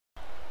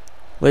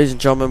Ladies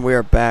and gentlemen, we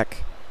are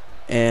back,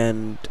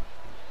 and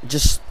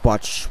just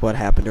watch what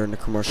happened during the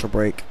commercial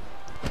break.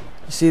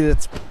 You see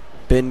that's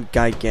Ben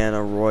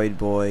Gigantoroid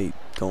Boy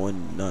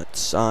going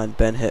nuts on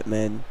Ben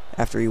Hitman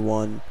after he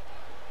won.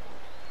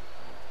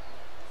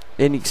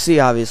 And you can see,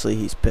 obviously,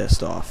 he's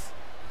pissed off.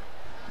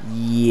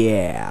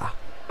 Yeah.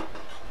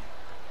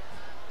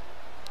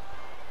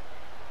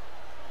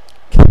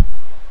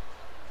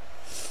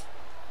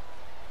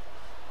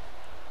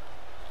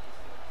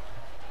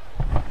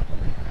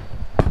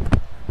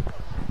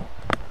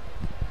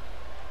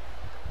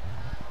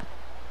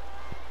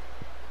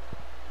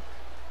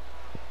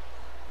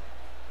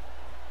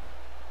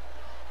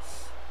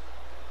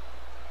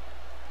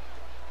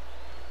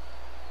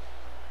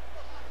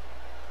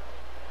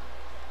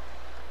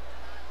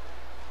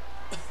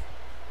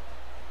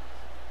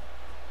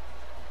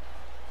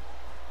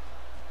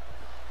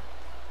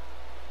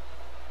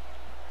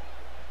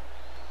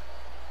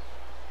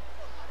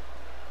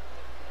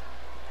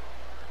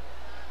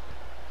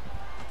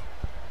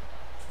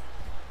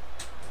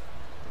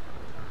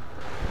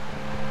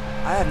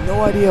 I have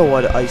no idea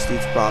what Ice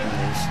Dude's problem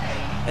is.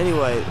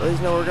 Anyway, ladies and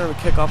gentlemen, we're going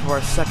to kick off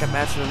our second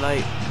match of the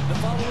night.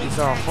 These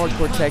are our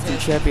hardcore tag team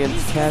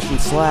champions, Cash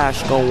and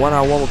Slash, going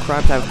one-on-one with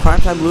Crime Time. If Crime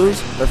Time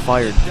lose, they're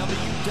fired.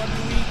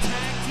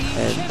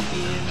 And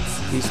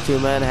these two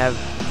men have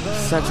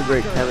such a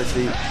great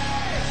chemistry.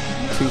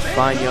 Two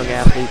fine young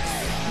athletes.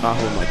 Oh,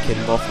 who am I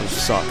kidding? Both of them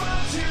suck.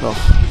 Ugh.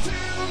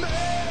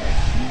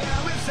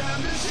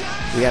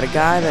 We got a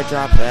guy that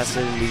dropped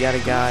acid, and we got a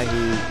guy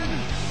who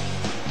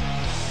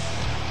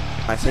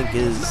I think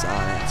is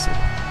on acid.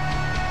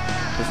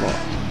 Well,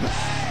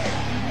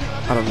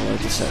 I don't know what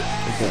I just said.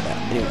 Ignore that.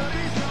 Anyway.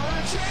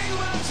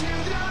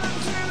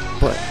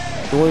 But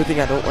the only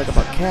thing I don't like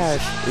about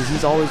Cash is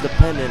he's always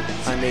dependent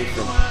on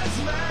Nathan.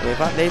 I mean, if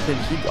not Nathan,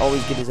 he'd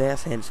always get his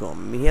ass handed to him.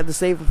 I mean, he had to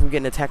save him from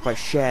getting attacked by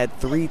Shad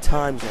 3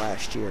 times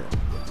last year.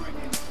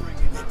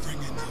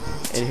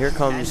 And here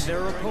comes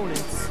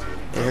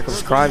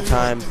Crime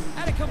Time.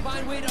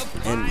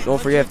 And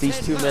don't forget, if these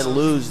two men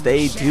lose,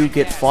 they do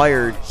get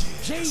fired.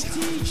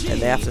 And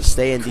they have to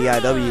stay in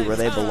DIW where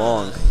they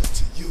belong.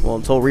 Well,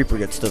 until Reaper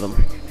gets to them.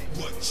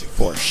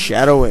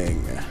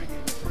 Foreshadowing.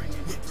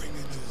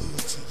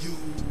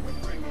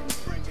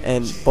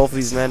 And both of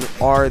these men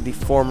are the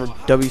former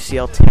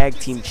WCL tag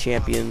team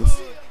champions,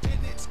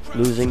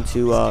 losing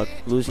to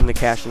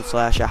Cash and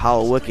Slash at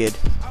Hollow Wicked.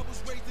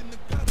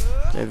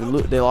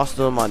 They lost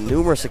to them on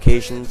numerous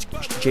occasions.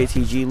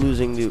 JTG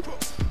losing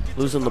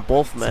to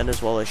both men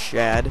as well as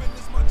Shad.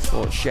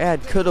 Well,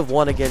 Shad could have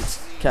won against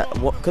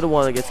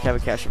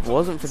Kevin Cash if it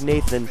wasn't for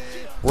Nathan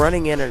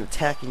running in and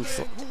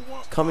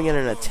coming in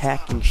and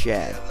attacking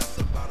Shad.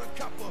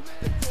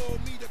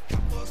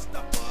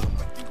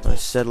 Like I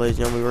said, ladies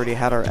and gentlemen, we already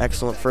had our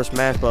excellent first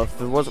match, but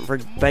if it wasn't for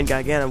Ben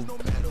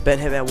Gigantoroid, Ben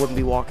Hitman wouldn't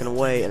be walking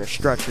away in a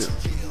stretcher.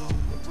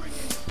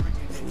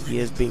 He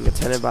is being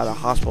attended by the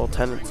hospital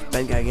attendants.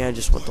 Ben Gigantoroid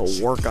just went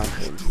to work on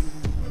him.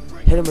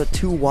 Hit him with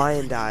 2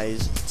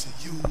 Wyandies,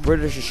 a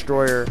British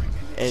Destroyer,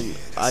 and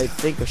I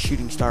think a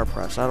Shooting Star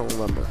Press. I don't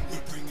remember.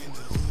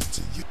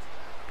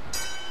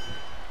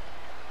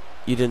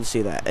 You didn't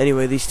see that.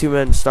 Anyway, these two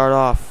men start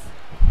off.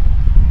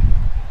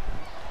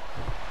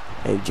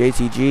 Hey,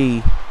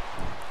 JTG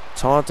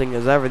taunting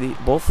as ever.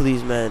 Both of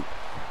these men,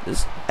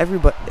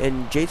 everybody,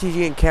 and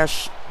JTG and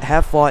Cash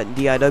have fought in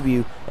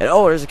DIW. And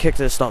oh, there's a kick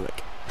to the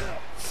stomach.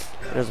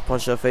 There's a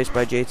punch to the face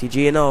by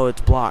JTG, and oh,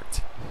 it's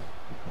blocked.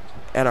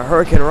 And a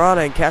Hurricane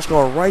Rana, and Cash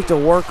going right to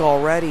work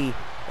already.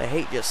 The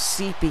hate just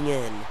seeping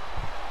in.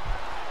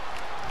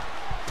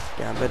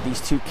 Yeah, I bet these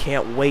two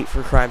can't wait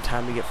for Crime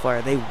Time to get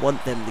fired. They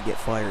want them to get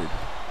fired.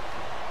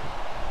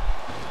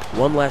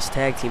 One less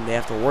tag team they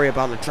have to worry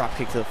about, the drop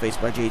kick to the face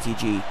by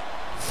JTG.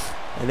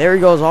 And there he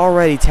goes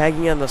already,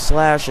 tagging in the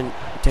Slash and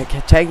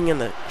tagging in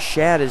the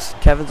Shad as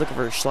Kevin's looking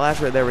for a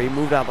Slash right there where he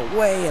moved out of the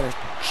way, and a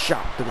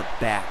chop to the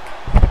back.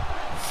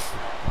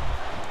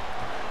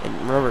 And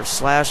remember,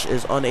 Slash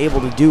is unable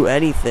to do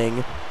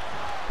anything.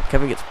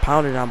 Kevin gets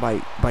pounded on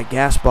by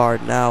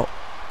Gaspard. Now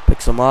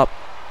picks him up,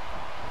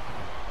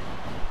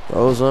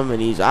 throws him,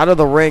 and he's out of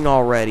the ring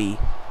already.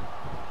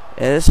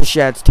 And this is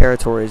Shad's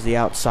territory, is the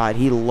outside.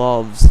 He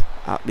loves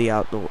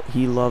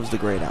He loves the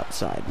great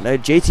outside. Now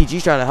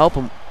JTG's trying to help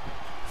him.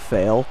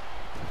 Fail.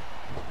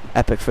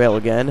 Epic fail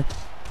again.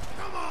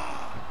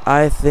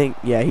 I think,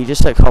 yeah, he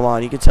just said come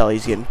on. You can tell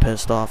he's getting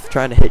pissed off.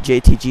 Trying to hit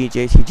JTG.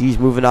 JTG's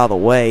moving out of the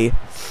way.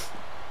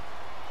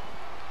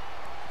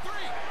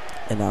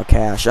 And now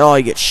Cash. Oh,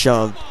 he gets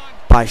shoved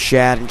by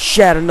Shad. And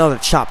Shad another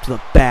chop to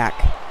the back.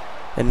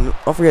 And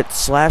don't forget,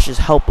 Slash is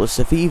helpless.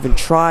 If he even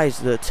tries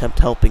to attempt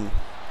helping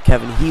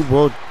Kevin, he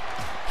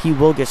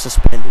will get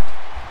suspended.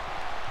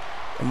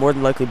 And more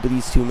than likely,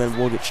 these two men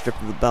will get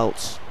stripped of the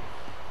belts.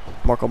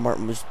 Marco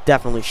Martin was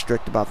definitely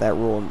strict about that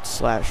rule.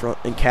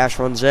 And Cash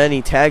runs in.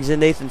 He tags in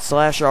Nathan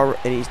Slash. And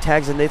he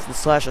tags in Nathan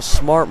Slash, a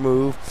smart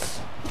move.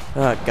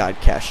 Oh, God,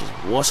 Cash is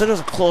wuss. So there's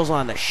a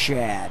clothesline to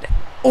Shad.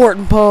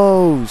 Orton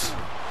pose.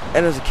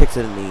 And there's a kick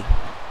to the knee.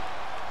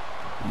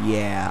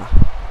 Yeah.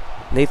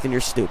 Nathan, you're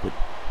stupid.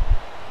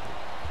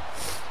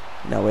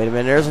 Now, wait a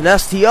minute. There's an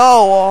STO.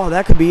 Oh,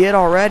 that could be it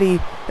already.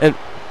 And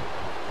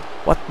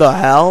what the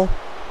hell?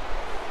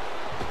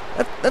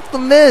 That's the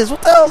Miz.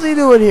 What the hell is he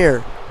doing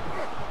here?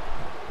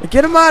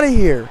 Get him out of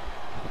here.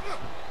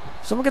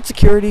 Someone get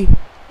security.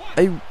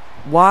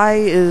 Why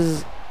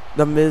is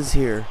the Miz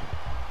here?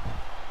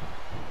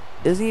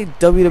 Isn't he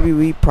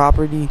WWE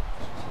property?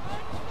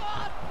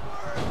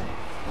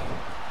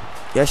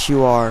 Yes,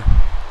 you are.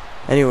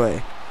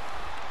 Anyway.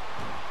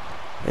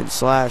 And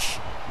Slash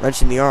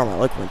wrenching the arm. I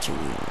like wrenching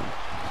the arm.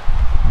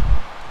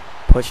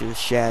 Pushes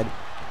Shad.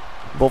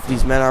 Both of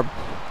these men are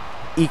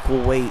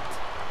equal weight.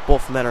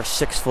 Both men are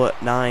 6'9",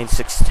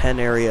 6'10"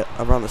 area,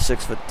 around the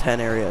 6'10"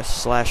 area.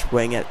 Slash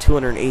weighing at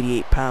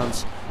 288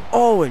 pounds.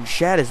 Oh, and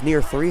Shad is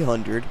near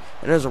 300.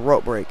 And there's a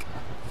rope break.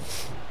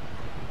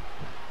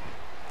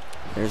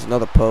 There's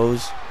another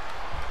pose.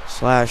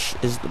 Slash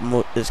is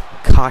as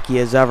cocky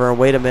as ever. And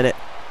wait a minute.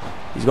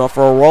 He's going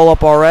for a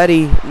roll-up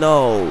already.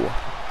 No.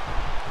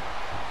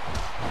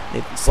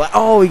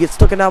 Oh, he gets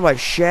taken down by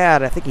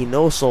Shad. I think he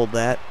no-sold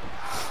that.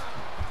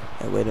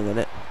 And wait a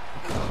minute.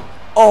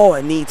 Oh,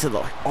 a knee to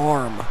the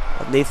arm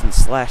of Nathan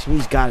Slash. And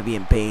he's got to be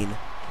in pain.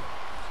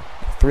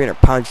 300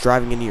 pounds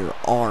driving into your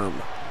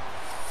arm.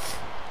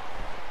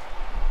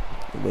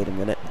 And wait a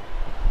minute.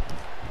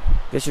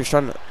 Guess you're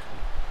trying to...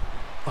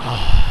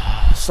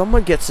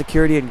 someone get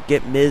security and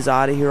get Miz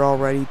out of here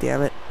already.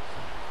 Damn it.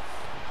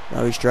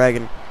 Now he's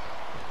dragging.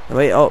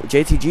 Wait, oh,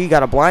 JTG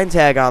got a blind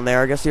tag on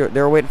there. I guess they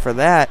were waiting for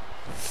that.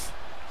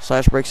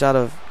 Slash breaks out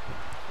of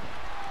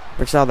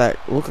that.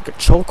 Look like a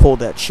chokehold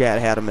that Shad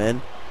had him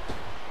in.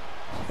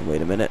 And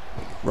wait a minute.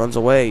 Runs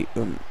away.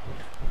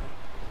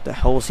 The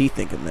hell was he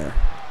thinking there?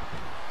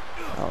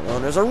 I don't know.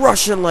 And there's a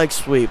Russian leg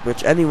sweep,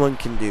 which anyone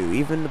can do.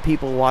 Even the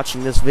people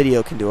watching this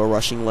video can do a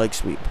Russian leg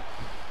sweep.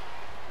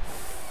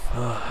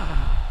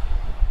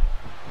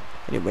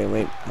 Anyway,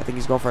 wait. I think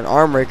he's going for an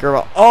arm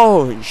breaker.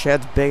 Oh, and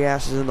Shad's big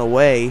ass is in the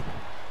way.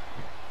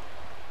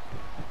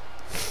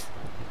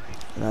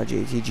 Now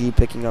JTG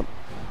picking up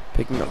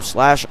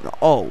Slash.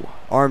 Oh,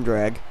 arm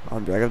drag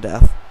of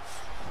death.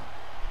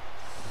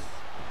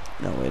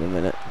 Now wait a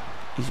minute.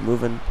 He's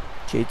moving.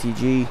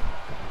 JTG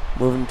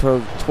moving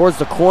towards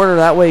the corner.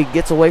 That way he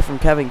gets away from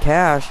Kevin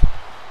Cash.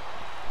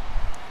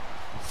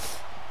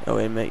 Oh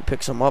wait a minute. He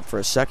picks him up for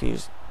a second.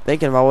 He's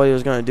thinking about what he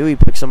was going to do. He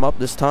picks him up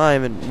this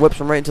time and whips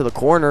him right into the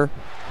corner.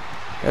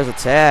 There's a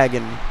tag,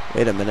 and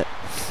wait a minute.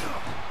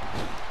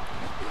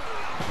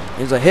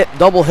 There's a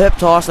double hip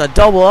toss and a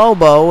double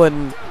elbow,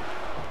 and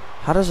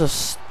how does a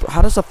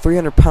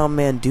 300-pound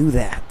man do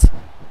that?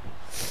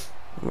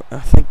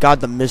 Thank God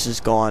the Miz is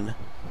gone.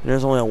 And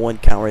there's only a 1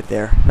 count right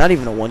there. Not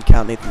even a 1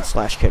 count. Nathan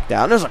Slash kicked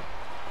out. And there's a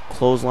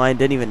clothesline.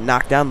 Didn't even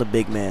knock down the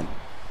big man.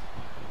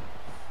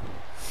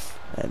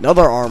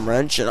 Another arm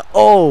wrench, and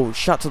oh,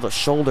 shot to the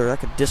shoulder. That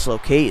could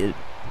dislocate it.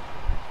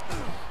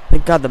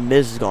 Thank God the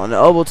Miz is gone. An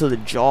elbow to the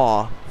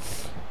jaw.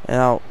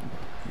 And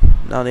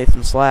now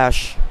Nathan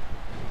Slash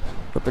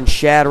ripping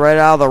Shad right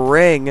out of the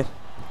ring.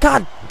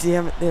 God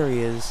damn it. There he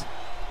is.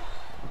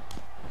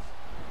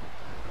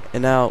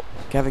 And now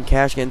Kevin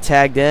Cash getting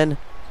tagged in.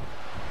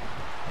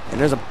 And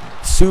there's a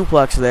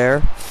suplex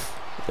there.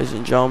 Ladies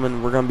and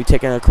gentlemen, we're going to be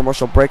taking a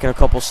commercial break in a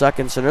couple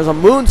seconds. And there's a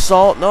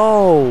moonsault.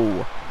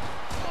 No.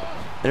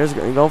 And there's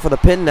going for the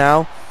pin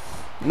now.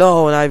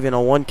 No, not even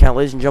a 1 count.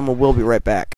 Ladies and gentlemen, we'll be right back.